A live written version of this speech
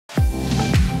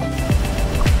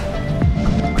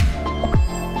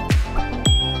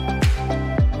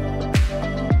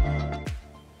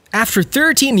After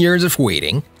 13 years of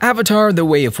waiting, Avatar: The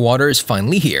Way of Water is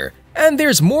finally here, and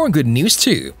there's more good news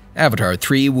too. Avatar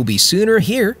 3 will be sooner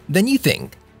here than you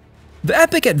think. The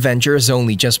epic adventure has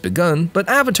only just begun, but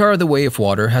Avatar: The Way of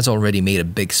Water has already made a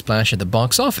big splash at the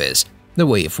box office. The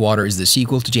Way of Water is the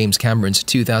sequel to James Cameron's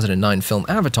 2009 film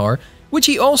Avatar, which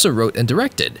he also wrote and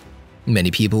directed.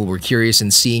 Many people were curious in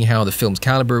seeing how the film's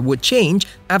caliber would change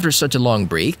after such a long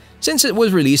break, since it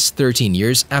was released 13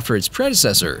 years after its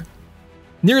predecessor.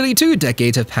 Nearly 2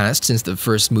 decades have passed since the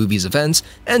first movie's events,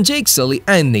 and Jake Sully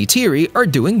and Neytiri are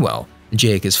doing well.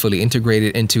 Jake is fully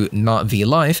integrated into Na'vi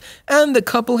life, and the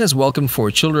couple has welcomed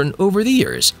 4 children over the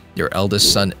years: their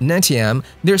eldest son Netiam,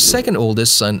 their second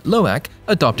oldest son Loak,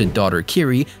 adopted daughter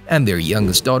Kiri, and their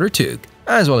youngest daughter Tug,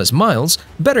 as well as Miles,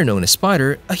 better known as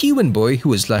Spider, a human boy who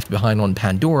was left behind on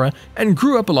Pandora and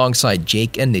grew up alongside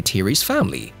Jake and Neytiri's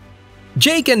family.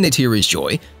 Jake and Neytiri's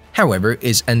joy, however,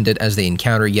 is ended as they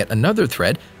encounter yet another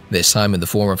threat, this time in the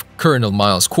form of Colonel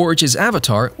Miles Quaritch's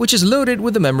avatar, which is loaded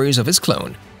with the memories of his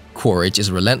clone. Quaritch is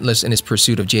relentless in his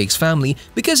pursuit of Jake's family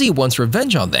because he wants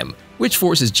revenge on them, which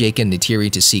forces Jake and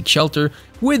Neytiri to seek shelter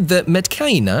with the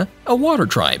Metkaina, a water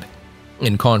tribe.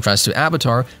 In contrast to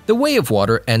Avatar, The Way of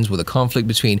Water ends with a conflict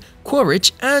between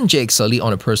Quaritch and Jake Sully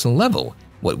on a personal level.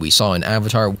 What we saw in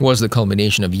Avatar was the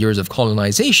culmination of years of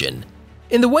colonization.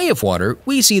 In The Way of Water,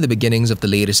 we see the beginnings of the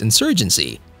latest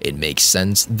insurgency. It makes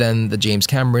sense then that James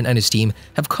Cameron and his team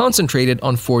have concentrated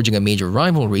on forging a major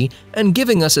rivalry and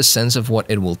giving us a sense of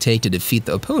what it will take to defeat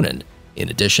the opponent. In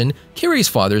addition, Kiri's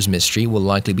father's mystery will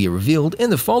likely be revealed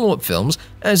in the follow-up films,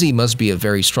 as he must be a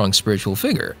very strong spiritual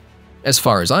figure. As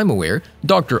far as I'm aware,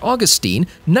 Dr. Augustine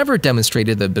never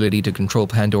demonstrated the ability to control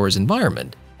Pandora's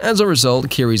environment. As a result,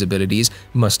 Kiri's abilities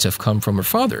must have come from her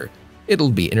father.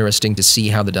 It'll be interesting to see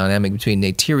how the dynamic between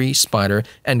Neytiri, Spider,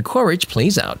 and Quaritch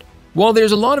plays out. While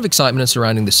there's a lot of excitement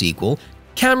surrounding the sequel,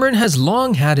 Cameron has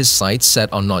long had his sights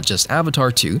set on not just Avatar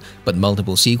 2, but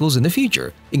multiple sequels in the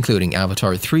future, including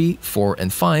Avatar 3, 4,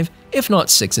 and 5, if not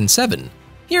 6 and 7.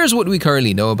 Here's what we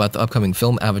currently know about the upcoming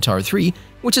film Avatar 3,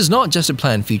 which is not just a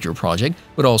planned future project,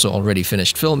 but also already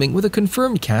finished filming with a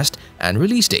confirmed cast and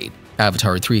release date.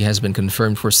 Avatar 3 has been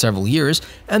confirmed for several years,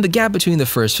 and the gap between the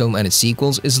first film and its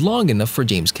sequels is long enough for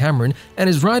James Cameron and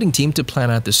his writing team to plan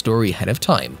out the story ahead of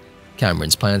time.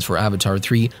 Cameron's plans for Avatar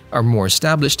 3 are more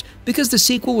established because the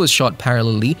sequel was shot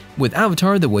parallelly with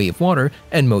Avatar: The Way of Water,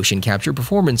 and motion capture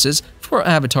performances for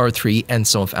Avatar 3 and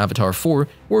some of Avatar 4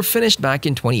 were finished back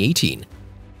in 2018.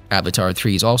 Avatar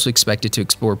 3 is also expected to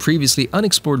explore previously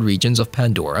unexplored regions of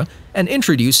Pandora and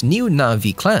introduce new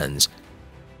Na'vi clans.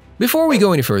 Before we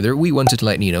go any further, we wanted to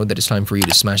let you know that it's time for you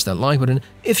to smash that like button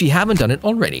if you haven't done it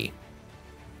already.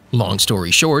 Long story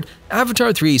short,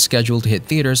 Avatar 3 is scheduled to hit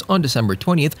theaters on December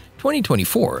 20th,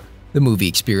 2024. The movie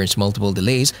experienced multiple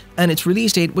delays, and its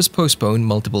release date was postponed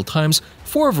multiple times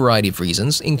for a variety of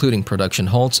reasons, including production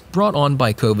halts brought on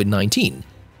by COVID-19.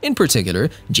 In particular,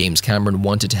 James Cameron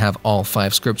wanted to have all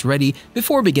 5 scripts ready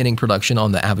before beginning production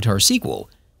on the Avatar sequel,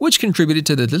 which contributed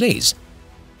to the delays.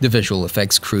 The visual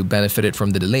effects crew benefited from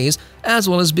the delays, as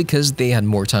well as because they had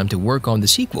more time to work on the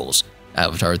sequels.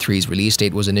 Avatar 3's release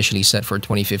date was initially set for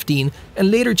 2015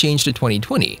 and later changed to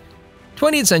 2020.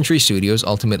 20th Century Studios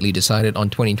ultimately decided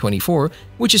on 2024,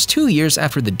 which is 2 years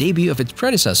after the debut of its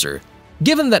predecessor.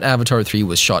 Given that Avatar 3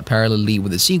 was shot parallelly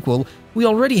with the sequel, we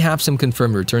already have some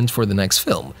confirmed returns for the next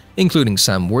film, including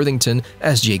Sam Worthington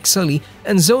as Jake Sully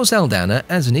and Zoe Saldaña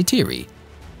as Neytiri.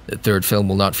 The third film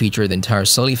will not feature the entire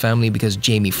Sully family because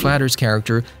Jamie Flatter's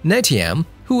character, Netiam,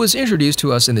 who was introduced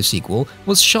to us in the sequel,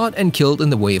 was shot and killed in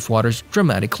The Way of Water's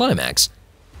dramatic climax.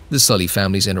 The Sully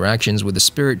family's interactions with the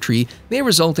spirit tree may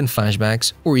result in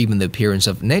flashbacks or even the appearance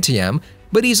of Netiam,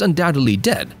 but he's undoubtedly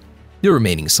dead. The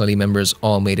remaining Sully members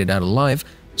all made it out alive,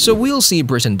 so we'll see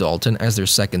Britt and Dalton as their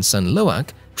second son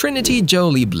Loak, Trinity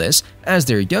Jo-Li Bliss as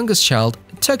their youngest child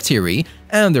Tuktiri,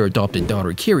 and their adopted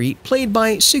daughter Kiri, played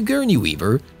by Sigourney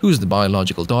Weaver, who's the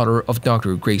biological daughter of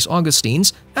Dr. Grace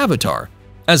Augustine's Avatar.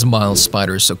 As Miles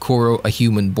Spider Socorro, a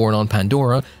human born on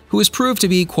Pandora, who is proved to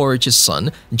be Quaritch's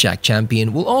son, Jack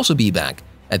Champion will also be back.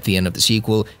 At the end of the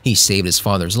sequel, he saved his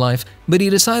father's life, but he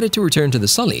decided to return to the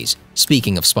Sullys.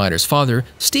 Speaking of Spider's father,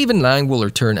 Stephen Lang will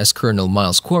return as Colonel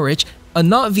Miles Quaritch, a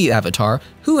Na'vi avatar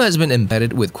who has been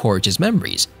embedded with Quaritch's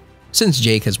memories. Since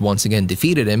Jake has once again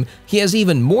defeated him, he has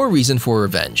even more reason for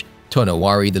revenge.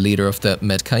 Tonawari, the leader of the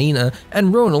Metkaina,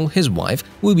 and Ronal, his wife,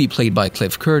 will be played by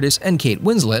Cliff Curtis and Kate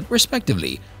Winslet,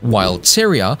 respectively, while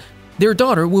Tseria, their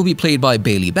daughter, will be played by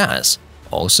Bailey Bass.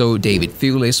 Also, David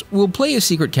Thewlis will play a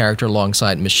secret character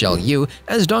alongside Michelle Yeoh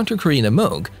as Dr. Karina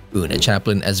Moog, Oona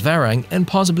Chaplin as Varang, and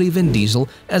possibly Vin Diesel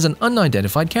as an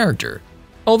unidentified character.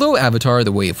 Although Avatar: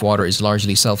 The Way of Water is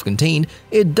largely self-contained,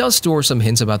 it does store some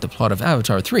hints about the plot of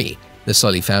Avatar 3. The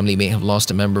Sully family may have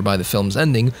lost a member by the film's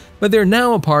ending, but they're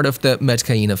now a part of the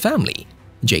Metcaina family.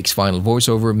 Jake's final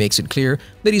voiceover makes it clear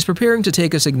that he's preparing to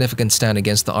take a significant stand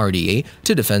against the RDA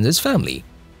to defend his family.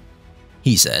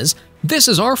 He says, "This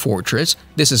is our fortress,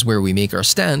 this is where we make our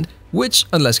stand," which,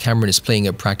 unless Cameron is playing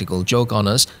a practical joke on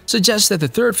us, suggests that the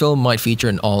third film might feature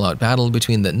an all-out battle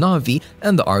between the Na'vi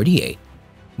and the RDA.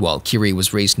 While Kiri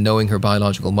was raised knowing her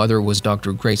biological mother was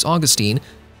Dr. Grace Augustine,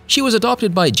 she was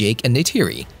adopted by Jake and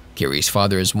Neytiri. Kiri's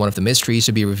father is one of the mysteries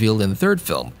to be revealed in the third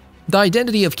film. The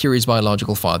identity of Kiri's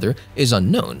biological father is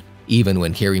unknown. Even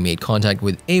when Kiri made contact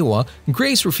with Eywa,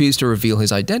 Grace refused to reveal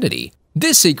his identity.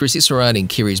 This secrecy surrounding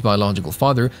Kiri's biological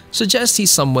father suggests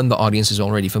he's someone the audience is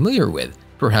already familiar with,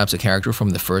 perhaps a character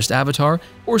from the first Avatar,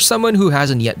 or someone who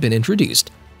hasn't yet been introduced.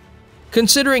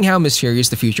 Considering how mysterious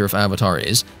the future of Avatar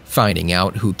is, finding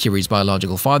out who Kiri's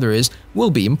biological father is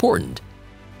will be important.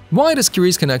 Why does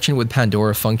Kiri's connection with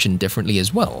Pandora function differently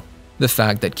as well? The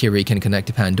fact that Kiri can connect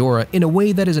to Pandora in a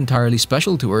way that is entirely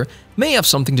special to her may have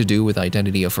something to do with the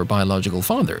identity of her biological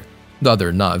father. The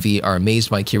other Na'vi are amazed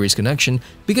by Kiri's connection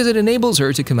because it enables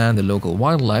her to command the local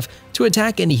wildlife to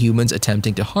attack any humans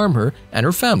attempting to harm her and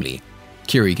her family.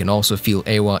 Kiri can also feel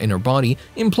Eywa in her body,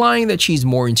 implying that she's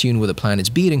more in tune with the planet's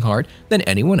beating heart than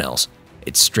anyone else.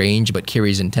 It's strange, but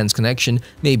Kiri's intense connection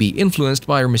may be influenced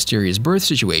by her mysterious birth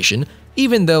situation,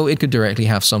 even though it could directly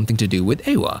have something to do with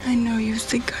Eywa. I know you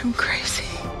think I'm crazy,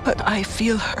 but I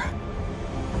feel her.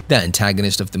 The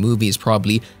antagonist of the movie is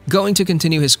probably going to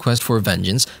continue his quest for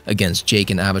vengeance against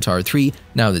Jake in Avatar 3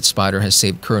 now that Spider has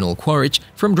saved Colonel Quaritch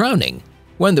from drowning.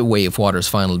 When the Way of Water's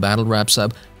final battle wraps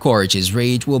up, Quaritch's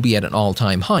rage will be at an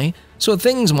all-time high, so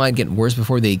things might get worse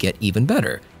before they get even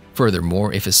better.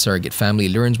 Furthermore, if his surrogate family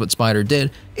learns what Spider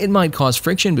did, it might cause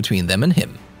friction between them and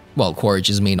him. While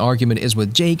Quaritch's main argument is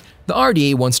with Jake, the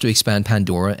RDA wants to expand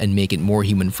Pandora and make it more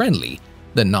human-friendly.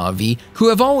 The Na'vi, who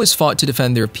have always fought to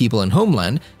defend their people and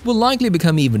homeland, will likely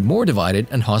become even more divided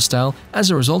and hostile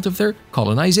as a result of their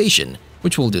colonization,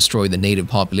 which will destroy the native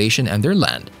population and their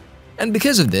land. And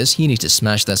because of this, you need to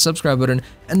smash that subscribe button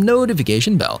and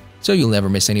notification bell so you'll never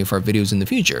miss any of our videos in the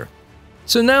future.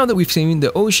 So now that we've seen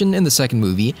the ocean in the second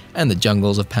movie and the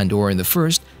jungles of Pandora in the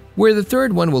first, where the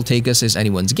third one will take us is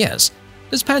anyone's guess.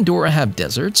 Does Pandora have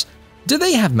deserts? Do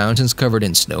they have mountains covered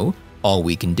in snow? All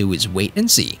we can do is wait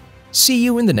and see. See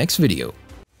you in the next video.